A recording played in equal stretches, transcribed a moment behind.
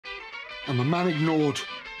I'm a man ignored.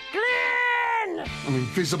 Glenn! I'm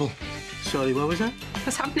invisible. Sorry, what was that?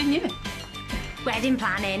 What's happening here? Wedding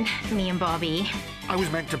planning, me and Bobby. I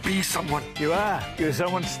was meant to be someone. You are. You're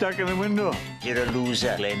someone stuck in the window. You're a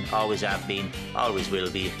loser, Glenn. Always have been, always will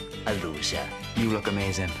be a loser. You look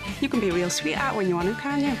amazing. You can be a real sweetheart when you want to,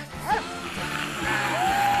 can't you?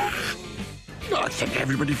 I think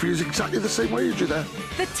everybody feels exactly the same way as you there.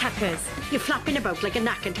 The Tuckers. You're flapping about like a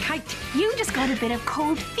knackered kite. You just got a bit of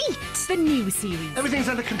cold feet. The new series Everything's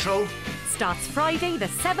under control. starts Friday the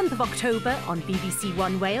 7th of October on BBC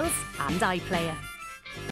One Wales and iPlayer.